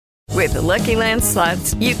With the Lucky Land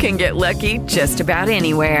Slots, you can get lucky just about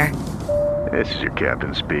anywhere. This is your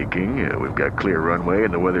captain speaking. We've got clear runway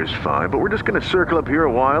and the weather's fine, but we're just going to circle up here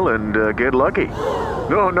a while and get lucky.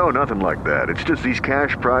 No, nothing like that. It's just these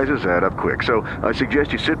cash prizes add up quick. So I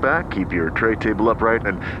suggest you sit back, keep your tray table upright,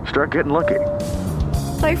 and start getting lucky.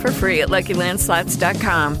 Play for free at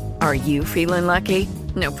LuckyLandSlots.com. Are you feeling lucky?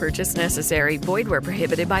 No purchase necessary. Void where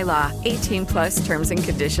prohibited by law. 18 plus terms and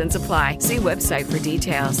conditions apply. See website for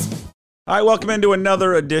details. All right, welcome into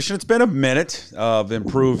another edition. It's been a minute of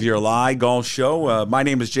Improve Your Lie Golf Show. My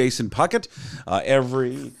name is Jason Puckett.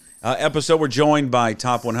 Every episode, we're joined by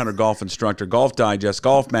top 100 golf instructor, Golf Digest,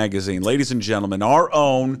 Golf Magazine. Ladies and gentlemen, our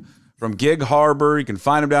own from Gig Harbor. You can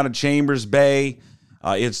find him down at Chambers Bay.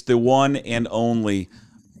 It's the one and only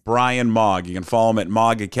Brian Mogg. You can follow him at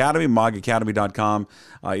Mogg Academy. MoggAcademy.com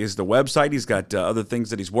is the website. He's got other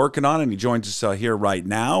things that he's working on, and he joins us here right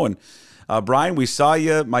now. And Brian, we saw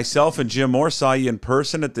you, myself and Jim Moore saw you in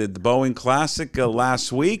person at the Boeing Classic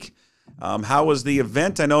last week. How was the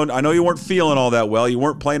event? I know you weren't feeling all that well. You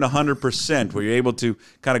weren't playing 100%. Were you able to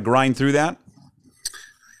kind of grind through that?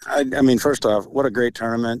 I mean, first off, what a great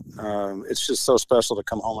tournament. It's just so special to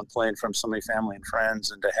come home and play in front of so many family and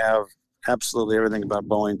friends, and to have absolutely everything about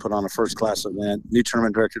Boeing put on a first-class event. New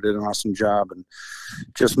tournament director did an awesome job, and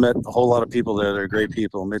just met a whole lot of people there. They're great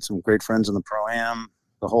people. Made some great friends in the Pro-Am.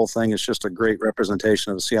 The whole thing is just a great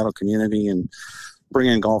representation of the Seattle community, and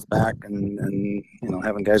bringing golf back and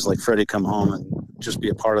having guys like Freddie come home and just be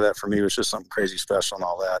a part of that for me was just something crazy special and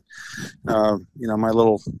all that. My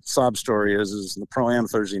little sob story is in the Pro-Am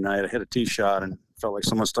Thursday night, I hit a tee shot and felt like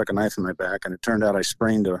someone stuck a knife in my back, and it turned out I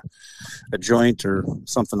sprained a joint or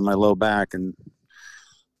something in my low back, and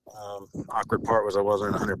awkward part was I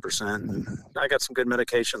wasn't 100%. And I got some good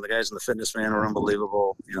medication. The guys in the fitness van were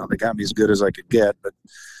unbelievable. They got me as good as I could get, but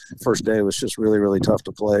first day was just really, really tough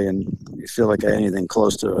to play, and you feel like anything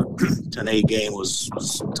close to an A game was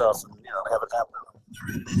tough. And to have it happen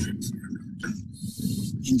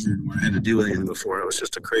injured where I had to do anything before, it was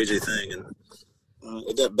just a crazy thing. And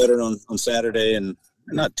it got better on Saturday, and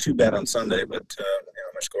not too bad on Sunday, but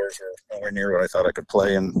my scores were nowhere near what I thought I could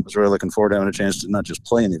play, and was really looking forward to having a chance to not just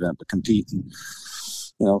play an event but compete and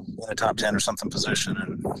in a top 10 or something position,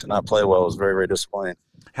 and to not play well was very, very disappointing.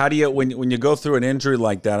 How do you, when you go through an injury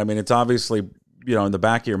like that, I mean, it's obviously in the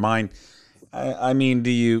back of your mind. I mean,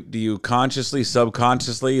 do you consciously,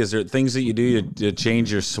 subconsciously, is there things that you do to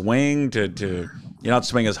change your swing to you're not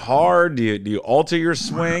swing as hard? Do you alter your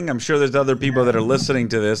swing? I'm sure there's other people that are listening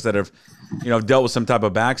to this that have, dealt with some type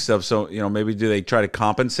of back stuff. So, maybe do they try to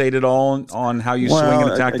compensate it all on how you swing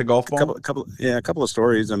and attack the golf ball? A couple of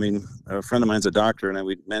stories. I mean, a friend of mine's a doctor, and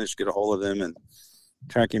we managed to get a hold of him and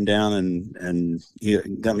track him down, and he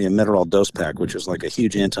got me a Meteorol dose pack, which is like a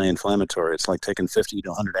huge anti-inflammatory. It's like taking 50 to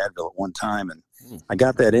 100 Advil at one time. And I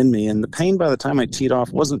got that in me, and the pain by the time I teed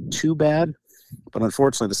off wasn't too bad. But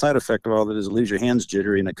unfortunately, the side effect of all that is it leaves your hands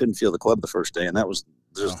jittery, and I couldn't feel the club the first day. And that was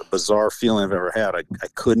just the bizarre feeling I've ever had. I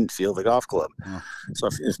couldn't feel the golf club. So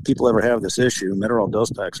if people ever have this issue, Meteorol dose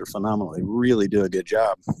packs are phenomenal. They really do a good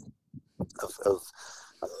job of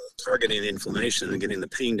targeting the inflammation and getting the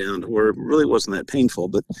pain down to where it really wasn't that painful.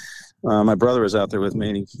 But my brother was out there with me,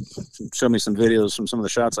 and he showed me some videos from some of the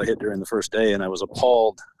shots I hit during the first day, and I was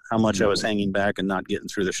appalled how much I was hanging back and not getting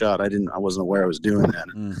through the shot. I wasn't aware I was doing that.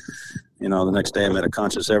 The next day I made a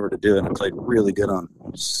conscious effort to do it, and I played really good on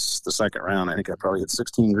the second round. I think I probably hit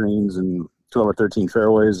 16 greens and 12 or 13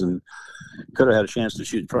 fairways, and could have had a chance to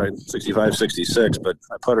shoot probably 65, 66, but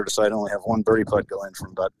I putted aside. I only have one birdie putt going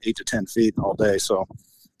from about 8 to 10 feet all day. So the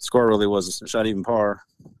score really was a shot even par.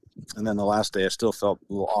 And then the last day I still felt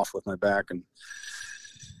a little off with my back, and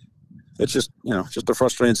it's just a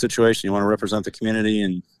frustrating situation. You want to represent the community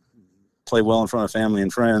and play well in front of family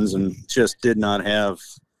and friends, and just did not have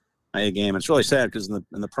a game. It's really sad because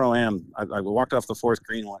in the Pro-Am, I walked off the fourth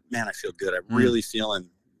green and went, man, I feel good. I'm really feeling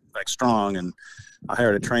like strong. And I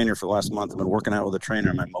hired a trainer for the last month. I've been working out with a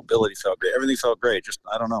trainer. My mobility felt great. Everything felt great. Just,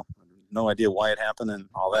 I don't know. No idea why it happened and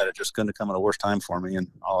all that. It just couldn't have come at a worse time for me and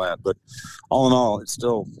all that. But all in all, it's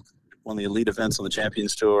still one of the elite events on the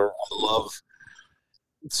Champions Tour. I love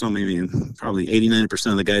so maybe probably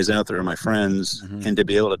 89% of the guys out there are my friends, and to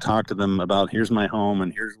be able to talk to them about here's my home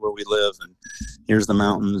and here's where we live and here's the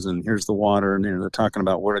mountains and here's the water, and they're talking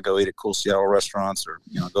about where to go eat at cool Seattle restaurants or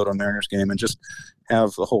go to a Mariners game, and just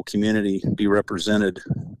have the whole community be represented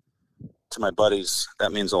to my buddies.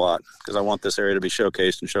 That means a lot because I want this area to be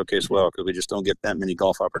showcased and showcased well, because we just don't get that many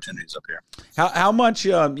golf opportunities up here. How much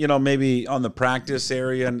maybe on the practice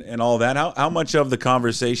area and all that, how much of the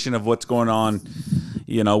conversation of what's going on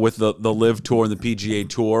with the Live Tour and the PGA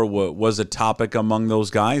Tour was a topic among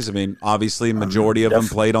those guys? I mean, obviously, majority of them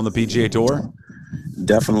played on the PGA Tour.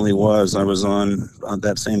 Definitely was. I was on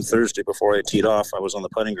that same Thursday before I teed off. I was on the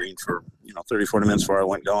putting green for 30, 40 minutes before I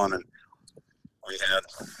went going, and we had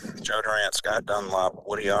Joe Durant, Scott Dunlop,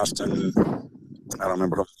 Woody Austin. I don't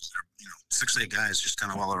remember who was there. 6, 8 guys just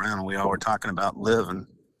kind of all around, and we all were talking about Live, and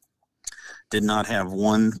did not have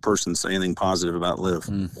one person say anything positive about Live.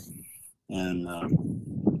 And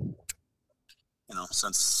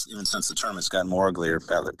since the tournament's gotten more uglier,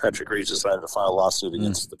 Patrick Reed decided to file a lawsuit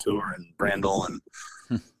against the tour and Brandel, and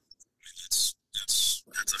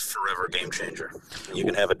it's a forever game changer. You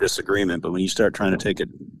can have a disagreement, but when you start trying to take it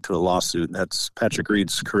to a lawsuit, that's Patrick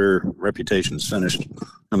Reed's career reputation's finished.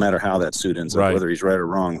 No matter how that suit ends up, whether he's right or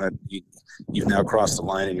wrong, that you've now crossed the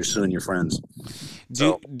line and you're suing your friends.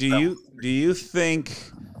 Do you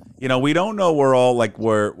think? We don't know where all we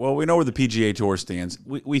know where the PGA Tour stands.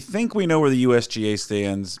 We think we know where the USGA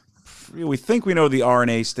stands. We think we know where the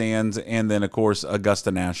R&A stands, and then of course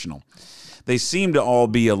Augusta National. They seem to all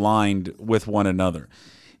be aligned with one another.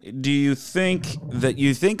 Do you think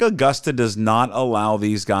Augusta does not allow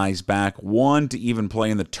these guys back? One, to even play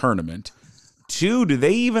in the tournament. Two, do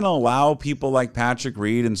they even allow people like Patrick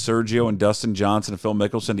Reed and Sergio and Dustin Johnson and Phil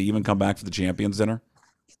Mickelson to even come back for the Champions Dinner?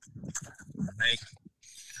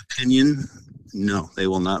 Opinion, no, they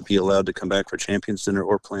will not be allowed to come back for Champions Dinner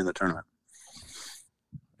or play in the tournament.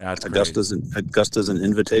 That's Augusta's an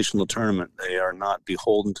invitational tournament. They are not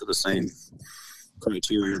beholden to the same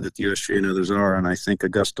criteria that the USGA and others are, and I think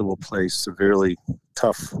Augusta will play severely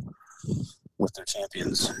tough with their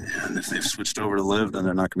champions. And if they've switched over to Live, then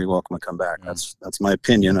they're not going to be welcome to come back. That's my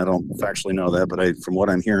opinion. I don't factually know that, but from what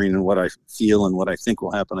I'm hearing and what I feel and what I think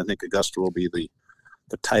will happen, I think Augusta will be the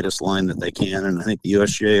tightest line that they can, and I think the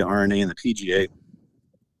USGA, R&A, and the PGA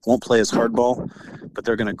won't play as hardball, but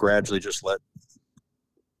they're going to gradually just let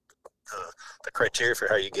the criteria for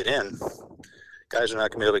how you get in. Guys are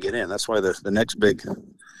not going to be able to get in. That's why the next big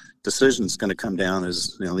decision is going to come down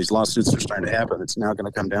is, these lawsuits are starting to happen. It's now going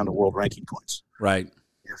to come down to world ranking points. Right.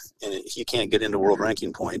 If you can't get into world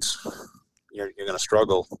ranking points, you're going to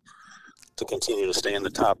struggle to continue to stay in the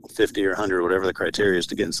top 50 or 100, whatever the criteria is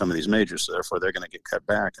to get in some of these majors. So therefore they're going to get cut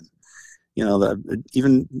back. And,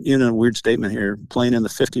 even a weird statement here, playing in the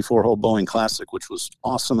 54-hole Boeing Classic, which was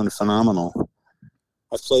awesome and phenomenal.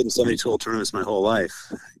 I've played in 72-hole tournaments my whole life.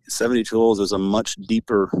 72 holes is a much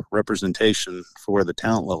deeper representation for where the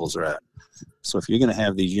talent levels are at. So if you're going to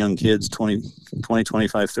have these young kids, 20,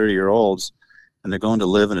 25, 30-year-olds, and they're going to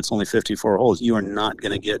Live and it's only 54 holes, you are not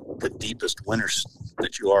going to get the deepest winners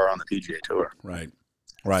that you are on the PGA Tour. Right.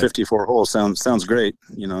 54 holes sounds great.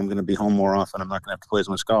 I'm going to be home more often. I'm not going to have to play as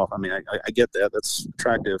much golf. I mean, I get that. That's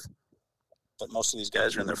attractive. But most of these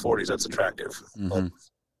guys are in their 40s. That's attractive. Mm-hmm. But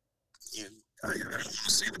I don't want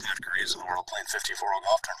to see the Patrick Reeds of the world playing 54-hole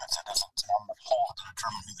golf tournaments. It's not enough hole to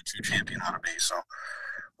determine who the true champion ought to be. So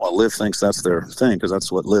while Live thinks that's their thing, because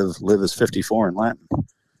that's what Live is 54 in Latin.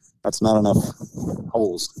 That's not enough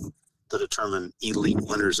holes to determine elite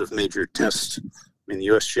winners of major tests. I mean, the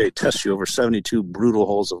USGA tests you over 72 brutal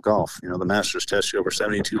holes of golf. The Masters tests you over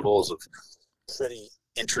 72 holes of pretty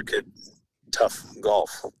intricate, tough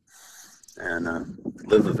golf. And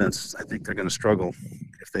Live events, I think they're going to struggle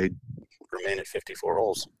if they remain at 54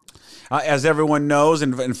 holes. As everyone knows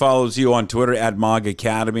and follows you on Twitter at Mog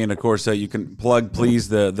Academy, and of course you can plug, please,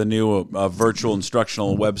 the new virtual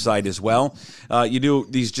instructional website as well. You do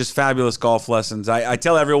these just fabulous golf lessons. I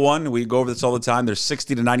tell everyone, we go over this all the time, there's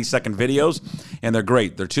 60 to 90 second videos, and they're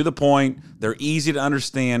great. They're to the point. They're easy to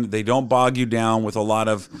understand. They don't bog you down with a lot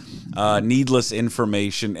of needless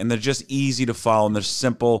information, and they're just easy to follow, and they're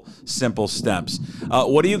simple steps.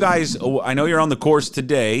 What do you guys, I know you're on the course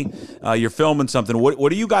today. You're filming something.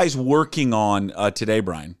 What are you guys working on today,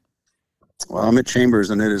 Brian? Well, I'm at Chambers,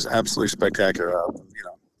 and it is absolutely spectacular.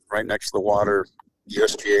 Right next to the water.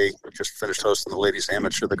 USGA just finished hosting the ladies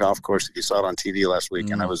amateur, the golf course. If you saw it on TV last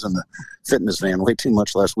weekend, I was in the fitness van way too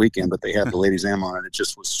much last weekend, but they had the ladies am on, and it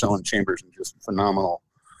just was showing Chambers in just phenomenal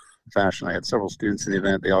fashion. I had several students in the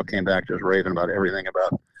event. They all came back just raving about everything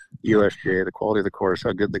about USGA, the quality of the course,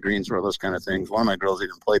 how good the greens were, those kind of things. One of my girls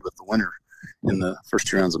even played with the winner in the first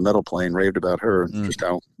 2 rounds of medal play and raved about her and just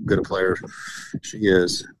how good a player she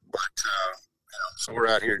is. But so we're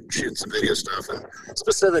out here shooting some video stuff, and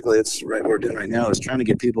specifically, it's right what we're doing right now is trying to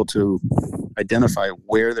get people to identify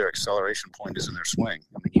where their acceleration point is in their swing.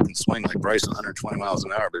 I mean, you can swing like Bryson 120 miles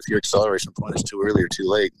an hour, but if your acceleration point is too early or too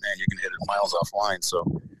late, man, you can hit it miles offline. So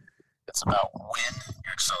it's about when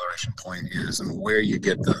your acceleration point is and where you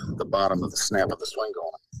get the bottom of the snap of the swing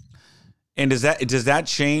going. And does that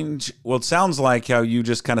change? Well, it sounds like how you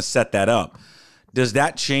just kind of set that up. Does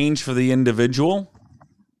that change for the individual?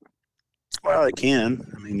 Well, it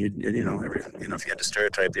can. I mean, if you had to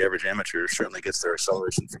stereotype, the average amateur certainly gets their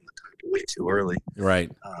acceleration from the time way too early.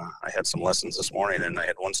 Right. I had some lessons this morning, and I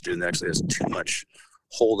had one student that actually has too much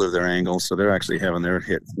hold of their angle, so they're actually having their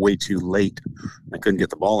hit way too late. I couldn't get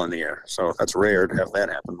the ball in the air, so that's rare to have that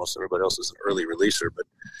happen. Most everybody else is an early releaser, but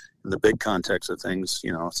in the big context of things,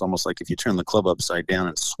 it's almost like if you turn the club upside down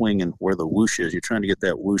and swing and where the whoosh is, you're trying to get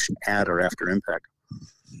that whoosh at or after impact.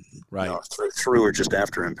 Right. Through or just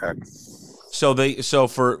after impact. So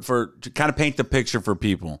for to kind of paint the picture for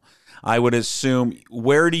people, I would assume,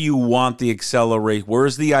 where do you want the accelerate?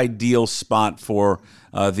 Where's the ideal spot for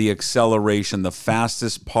the acceleration, the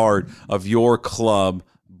fastest part of your club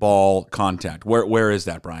ball contact? Where is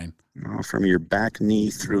that, Brian? From your back knee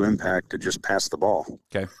through impact to just past the ball.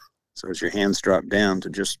 Okay. So as your hands drop down to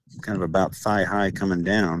just kind of about thigh high coming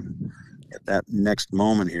down, at that next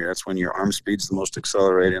moment here, that's when your arm speed's the most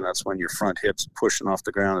accelerated, and that's when your front hip's pushing off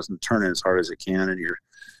the ground and turning as hard as it can, and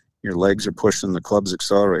your legs are pushing, the club's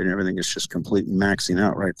accelerating, everything is just completely maxing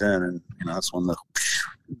out right then, and that's when the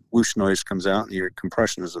whoosh noise comes out and your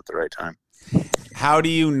compression is at the right time. How do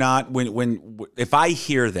you not, if I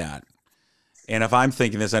hear that, and if I'm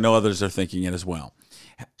thinking this, I know others are thinking it as well,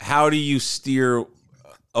 how do you steer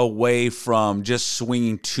away from just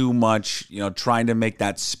swinging too much, trying to make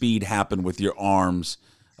that speed happen with your arms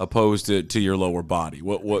opposed to your lower body?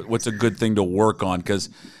 What's a good thing to work on? Because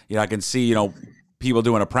I can see people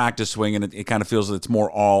doing a practice swing, and it kind of feels that it's more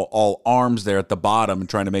all arms there at the bottom and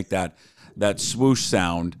trying to make that swoosh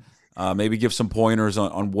sound. Maybe give some pointers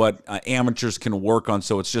on what amateurs can work on,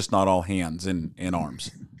 so it's just not all hands and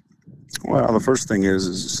arms. Well, the first thing is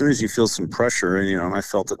as soon as you feel some pressure, and I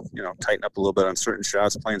felt it, tighten up a little bit on certain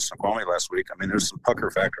shots playing Snoqualmie last week. I mean, there's some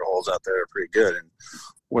pucker factor holes out there that are pretty good. And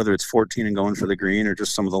whether it's 14 and going for the green or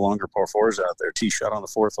just some of the longer par fours out there, tee shot on the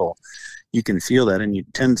fourth hole, you can feel that. And your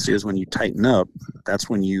tendency is when you tighten up, that's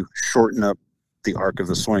when you shorten up the arc of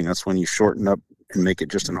the swing. That's when you shorten up and make it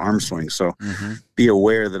just an arm swing. So be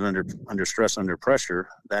aware that under stress, under pressure,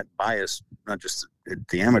 that bias, not just at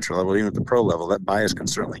the amateur level, even at the pro level, that bias can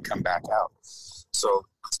certainly come back out. So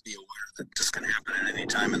let's be aware that this can happen at any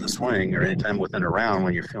time in the swing or any time within a round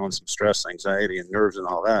when you're feeling some stress, anxiety, and nerves and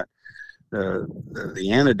all that. The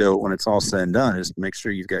antidote when it's all said and done is to make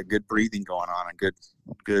sure you've got good breathing going on and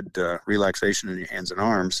good relaxation in your hands and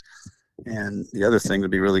arms. And the other thing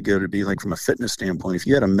would be really good would be like from a fitness standpoint, if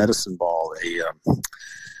you had a medicine ball,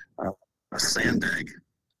 a sandbag,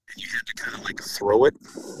 and you had to kind of like throw it,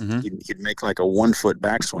 you'd make like a 1 foot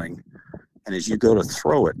backswing. And as you go to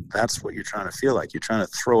throw it, that's what you're trying to feel like. You're trying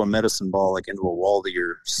to throw a medicine ball like into a wall to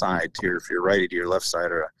your side, if you're righty to your left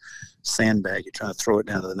side, or a sandbag, you're trying to throw it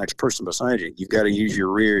down to the next person beside you. You've got to use your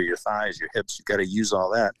rear, your thighs, your hips. You've got to use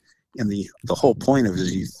all that. And the whole point of it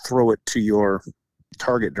is you throw it to your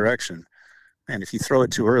target direction. And if you throw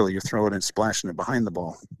it too early, you're throwing it and splashing it behind the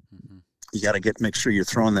ball. You got to make sure you're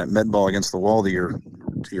throwing that med ball against the wall to your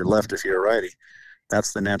left if you're a righty.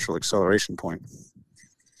 That's the natural acceleration point.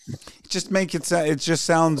 It just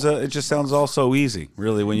sounds all so easy,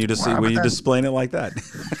 really, when you explain it like that.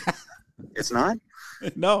 It's not.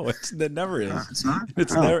 No, it never is. It's not.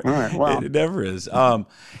 It's never. All right, well. It never is.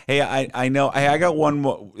 Hey, I know. I got one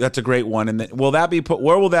more. That's a great one. And then, will that be put?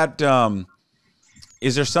 Where will that?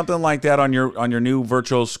 Is there something like that on your new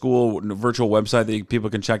virtual website that people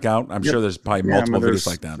can check out? I'm sure there's probably multiple videos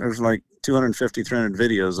like that. There's like 250, 300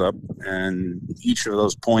 videos up, and each of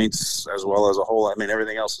those points, as well as a whole,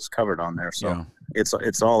 everything else is covered on there. So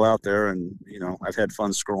it's all out there, and I've had fun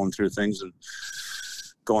scrolling through things and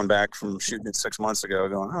going back from shooting it 6 months ago,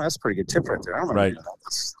 going, oh, that's a pretty good tip right there. I remember that.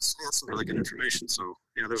 That's some really good information. So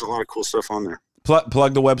there's a lot of cool stuff on there.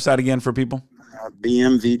 Plug the website again for people.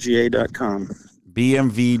 BMVGA.com.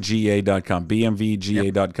 BMVGA.com.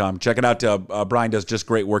 Check it out. Brian does just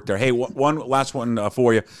great work there. Hey, one last one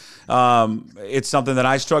for you. It's something that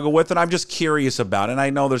I struggle with, and I'm just curious about. And I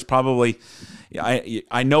know there's probably,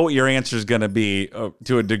 I know what your answer is going to be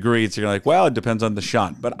to a degree. So you're like, well, it depends on the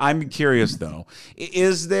shot. But I'm curious though.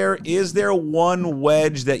 Is there one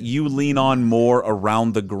wedge that you lean on more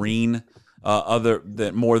around the green,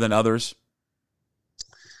 more than others?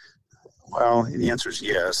 Well, the answer is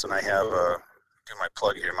yes, and I have my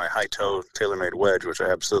plug here, my high toe TaylorMade wedge, which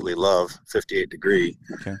I absolutely love, 58 degree.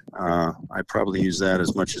 Okay. I probably use that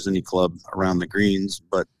as much as any club around the greens,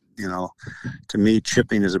 but to me,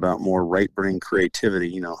 chipping is about more right brain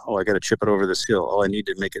creativity. I got to chip it over this hill. Oh, I need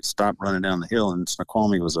to make it stop running down the hill. And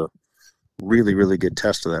Snoqualmie was really, really good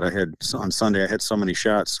test of that. On Sunday, I had so many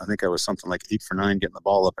shots. I think I was something like 8 for 9 getting the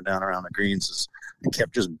ball up and down around the greens. I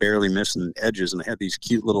kept just barely missing edges, and I had these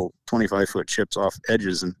cute little 25-foot chips off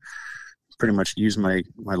edges, and pretty much used my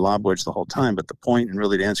lob wedge the whole time. But the point, and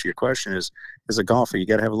really to answer your question, is as a golfer, you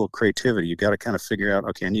got to have a little creativity. You got to kind of figure out,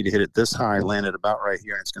 okay, I need to hit it this high, land it about right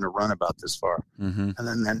here, and it's going to run about this far. And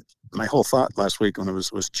then my whole thought last week when it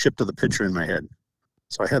was chip to the pitcher in my head.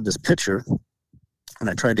 So I had this pitcher, and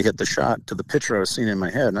I tried to hit the shot to the pitcher I was seeing in my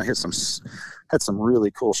head, and I had some really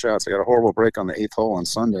cool shots. I got a horrible break on the 8th hole on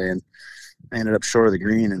Sunday, and I ended up short of the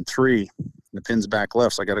green in 3. The pin's back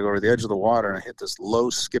left, so I got to go over the edge of the water, and I hit this low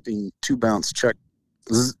skipping 2-bounce check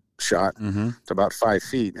shot to about 5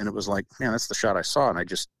 feet, and it was like, man, that's the shot I saw, and I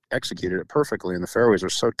just executed it perfectly, and the fairways were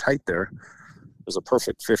so tight there. It was a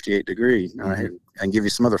perfect 58 degree. I can give you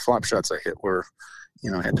some other flop shots I hit where,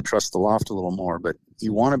 I had to trust the loft a little more, but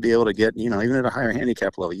you want to be able to get, even at a higher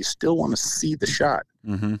handicap level, you still want to see the shot.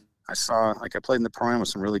 I played in the Prime with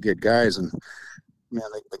some really good guys, and man,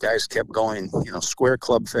 the guys kept going, square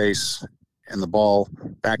club face and the ball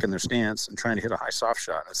back in their stance and trying to hit a high soft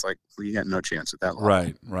shot. It's like, well, you got no chance at that level.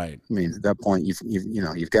 Right. I mean, at that point,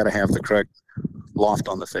 you've got to have the correct loft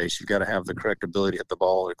on the face. You've got to have the correct ability to hit the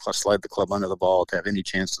ball, or slide the club under the ball to have any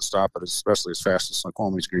chance to stop it, especially as fast as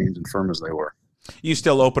Snoqualmie's greens and firm as they were. You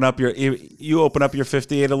still open up your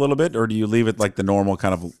 58 a little bit, or do you leave it like the normal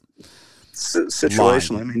kind of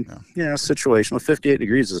situational? line? I mean, situational. 58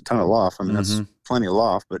 degrees is a ton of loft. I mean, that's plenty of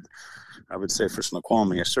loft, but I would say for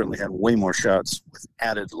Snoqualmie, I certainly had way more shots with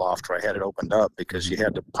added loft where I had it opened up because you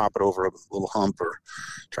had to pop it over a little hump or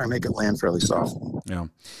try and make it land fairly soft. Yeah,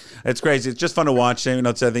 it's crazy. It's just fun to watch. I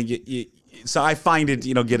think so I find it,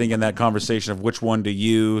 getting in that conversation of which one to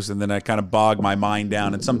use, and then I kind of bog my mind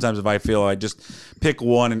down. And sometimes if I feel I just pick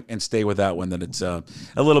one and stay with that one, then it's a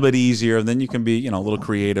little bit easier. And then you can be, a little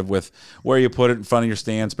creative with where you put it in front of your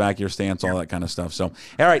stance, back of your stance, all that kind of stuff. So,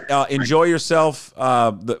 all right, enjoy yourself.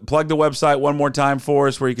 Plug the website one more time for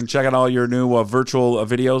us where you can check out all your new virtual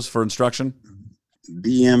videos for instruction.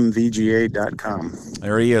 bmvga.com.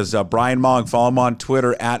 There he is, Brian Mogg. Follow him on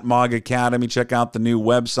Twitter at Mogg Academy. Check out the new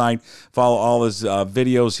website. Follow all his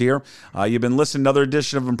videos here. You've been listening to another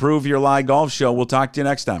edition of Improve Your Lie Golf Show. We'll talk to you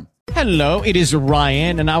next time. Hello, it is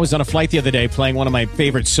Ryan, and I was on a flight the other day playing one of my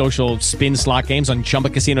favorite social spin slot games on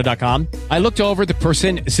ChumbaCasino.com. I looked over at the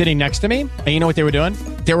person sitting next to me, and you know what they were doing?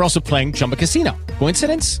 They were also playing Chumba Casino.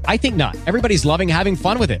 Coincidence? I think not. Everybody's loving having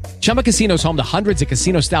fun with it. Chumba Casino is home to hundreds of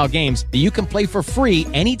casino-style games that you can play for free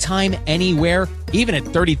anytime, anywhere, even at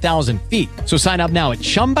 30,000 feet. So sign up now at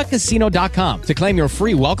ChumbaCasino.com to claim your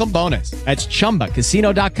free welcome bonus. That's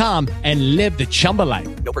ChumbaCasino.com and live the Chumba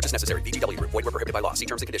life. No purchase necessary. VGW. Void where prohibited by law. See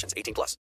terms and conditions. 18+.